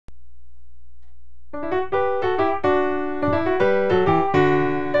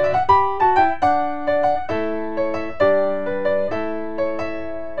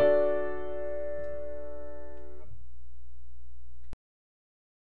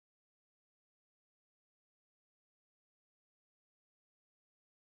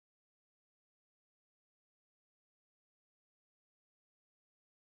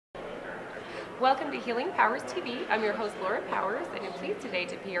Welcome to Healing Powers TV. I'm your host, Laura Powers, and I'm pleased today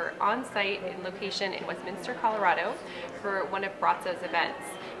to appear on site in location in Westminster, Colorado for one of Braco's events.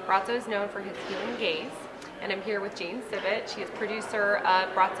 Braco is known for his healing gaze, and I'm here with Jane Sivit. She is producer of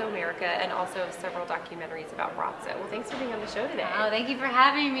Braco America and also of several documentaries about Braco. Well, thanks for being on the show today. Oh, thank you for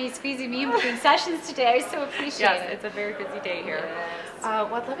having me, squeezing me in between sessions today. I so appreciate it. Yes, it's a very busy day here. Yes.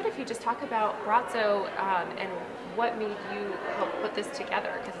 Well, I'd love it if you just talk about Braco and what made you help put this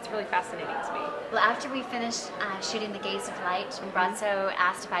together, because it's really fascinating to me. Well, after we finished shooting The Gaze of Light, Braco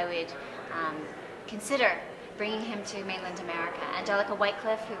asked if I would consider bringing him to mainland America. Angelica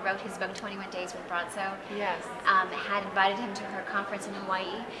Whitecliff, who wrote his book 21 Days with Braco, yes, had invited him to her conference in Hawaii,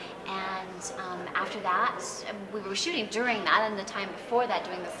 and after that, we were shooting during that and the time before that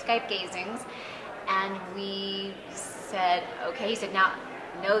doing the Skype gazings, and we said, okay, he said, now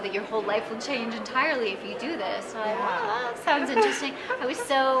know that your whole life will change entirely if you do this. And I thought, well, that sounds interesting. I was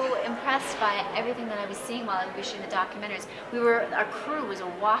so impressed by everything that I was seeing while I was shooting the documentaries. Our crew was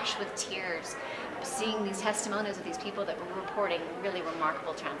awash with tears, seeing these testimonials of these people that were reporting really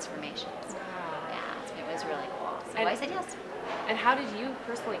remarkable transformations. Wow. Yeah, it was really cool. So I said yes. And how did you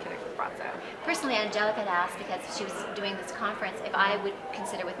personally connect with Braco? Personally, Angelica had asked, because she was doing this conference, if I would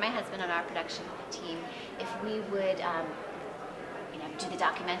consider with my husband on our production team, if we would do the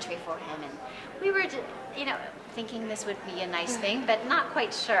documentary for him. And we were, thinking this would be a nice thing, but not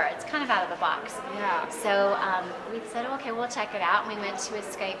quite sure. It's kind of out of the box. Yeah. So we said, okay, we'll check it out. And we went to a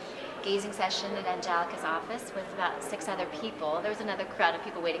Skype gazing session at Angelica's office with about 6 other people. There was another crowd of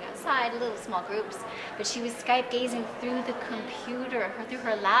people waiting outside, little small groups, but she was Skype gazing through the computer, through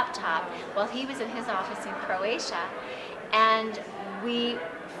her laptop, while he was in his office in Croatia. And we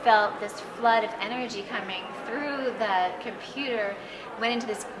felt this flood of energy coming through the computer, went into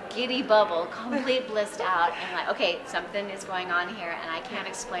this giddy bubble, complete blissed out, and like, okay, something is going on here, and I can't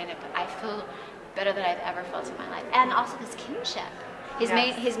explain it, but I feel better than I've ever felt in my life. And also this kinship.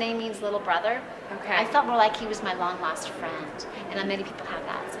 His name means little brother. Okay. I felt more like he was my long-lost friend, and many people have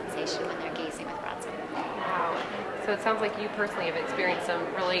that sensation when they're gazing with Braco. Wow. So it sounds like you personally have experienced some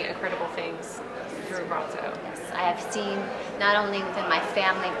really incredible things through Braco. Yes, I have seen not only within my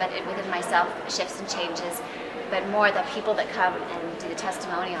family, but within myself, shifts and changes, but more the people that come and do the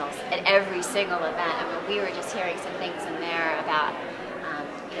testimonials at every single event. I mean, we were just hearing some things in there about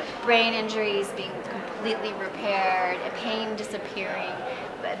brain injuries being completely repaired, pain disappearing,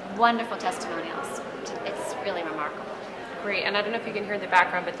 but wonderful testimonials. It's really remarkable. Great, and I don't know if you can hear in the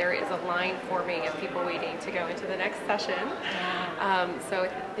background, but there is a line forming of people waiting to go into the next session. Yeah. So I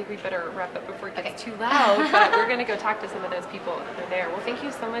think we better wrap up before it gets too loud, but we're going to go talk to some of those people that are there. Well, thank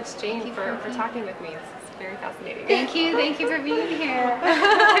you so much, Jane, for talking with me. It's very fascinating. Thank you for being here.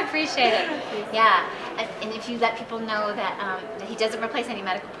 I appreciate it. Yeah, and if you let people know that he doesn't replace any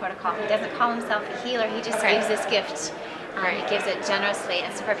medical protocol, he doesn't call himself a healer, he just gives this gift. He gives it generously,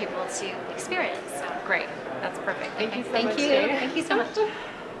 and it's for people to experience. So. Great. That's perfect. Thank you so much. Thank you so much.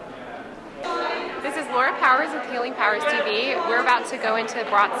 This is Laura Powers with Healing Powers TV. We're about to go into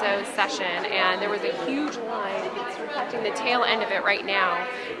Braco's session, and there was a huge line. We're catching the tail end of it right now.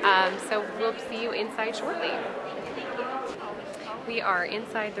 So we'll see you inside shortly. We are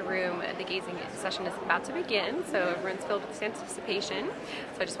inside the room. The gazing session is about to begin, so everyone's filled with anticipation.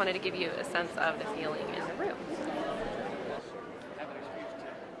 So I just wanted to give you a sense of the feeling in the room.